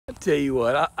Tell you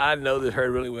what, I know this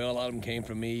herd really well. A lot of them came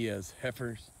from me as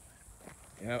heifers,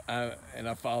 and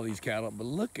I follow these cattle. But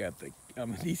look at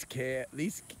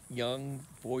these young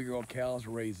 4-year-old cows are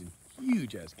raising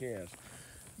huge ass calves.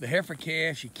 The heifer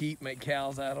calves you keep, make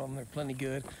cows out of them. They're plenty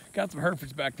good. Got some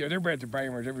Herefords back there. They're bred to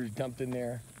Brammers. Everybody's dumped in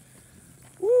there.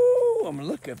 Woo! I mean,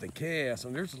 look at the calves. I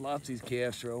mean, there's lots of these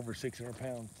calves that are over 600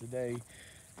 pounds today.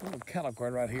 A little cattle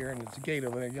guard right here, and it's a gate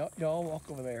over there. Y'all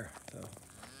walk over there. So.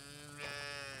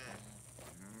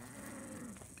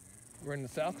 We're in the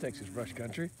South Texas brush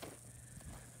country.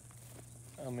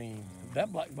 I mean,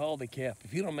 that black baldy calf,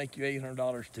 if he don't make you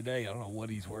 $800 today, I don't know what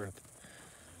he's worth.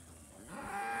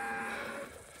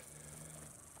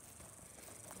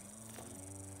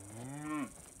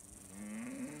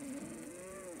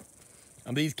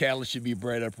 These cattle should be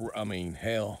bred up, I mean,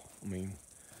 hell. I mean,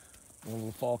 one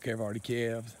little fall calf already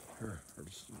calves.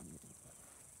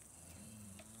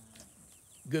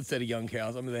 Good set of young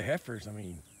cows. I mean, the heifers, I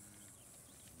mean,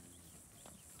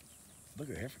 look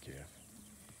at the heifer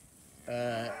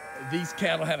calf. These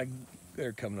cattle had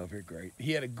they're coming up here great.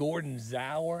 He had a Gordon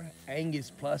Zauer Angus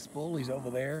Plus bull. He's over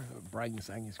there, Brangus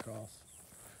Angus cross.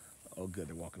 Oh good,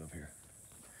 they're walking up here.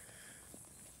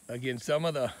 Again,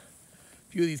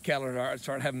 few of these cattle are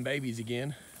start having babies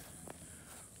again.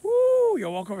 Woo,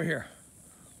 y'all walk over here.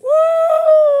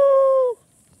 Woo!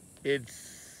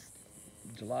 It's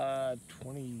July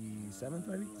 27th,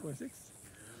 maybe, 26th.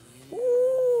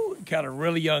 Woo! Cattle are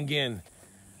really young again.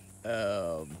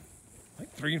 Like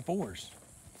 3 and 4s.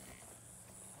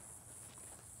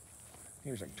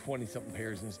 There's like 20 something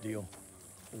pairs in this deal.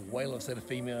 A whale set of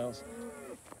females.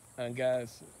 And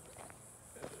guys,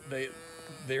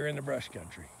 they're in the brush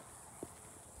country.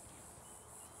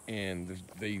 And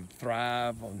they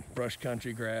thrive on brush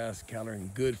country grass. Cattle are in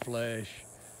good flesh.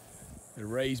 They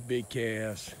raise big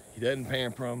calves. He doesn't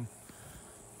pamper them.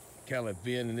 Cattle have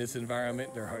been in this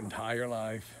environment their entire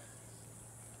life.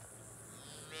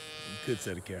 Good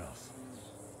set of cows.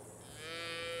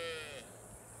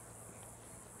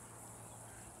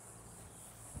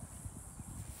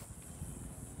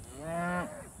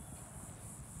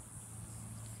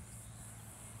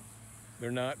 They're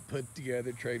not put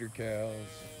together trader cows.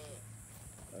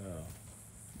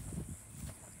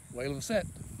 Whale of a set.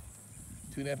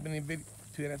 2.5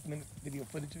 minute video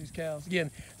footage of these cows. Again,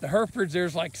 the Herefords,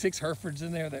 there's like 6 Herefords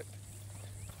in there that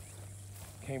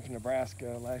came from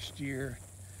Nebraska last year.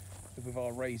 If we've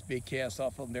all raised big calves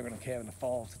off of them, they're going to calve in the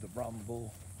fall to the Brahma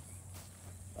bull.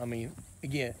 I mean,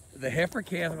 again, the heifer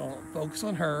calf, I'm going to focus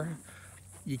on her.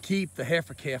 You keep the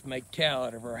heifer calf, make cow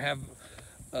out of her. Have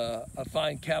a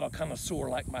fine cattle connoisseur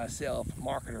like myself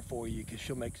market her for you because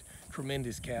she'll make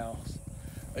tremendous cows.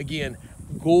 Again,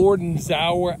 Gordon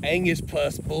Zauer Angus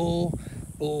Plus bull.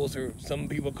 Bulls are, some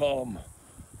people call them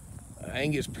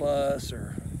Angus Plus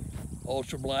or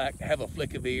Ultra Black, have a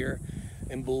flick of ear,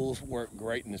 and bulls work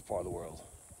great in this part of the world.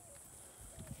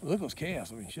 Look at those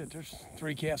calves. I mean, shit, there's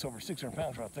 3 calves over 600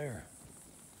 pounds right there.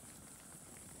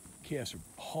 Calves are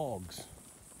hogs,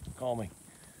 call me.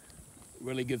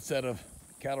 Really good set of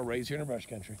cattle raised here in the brush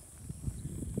country.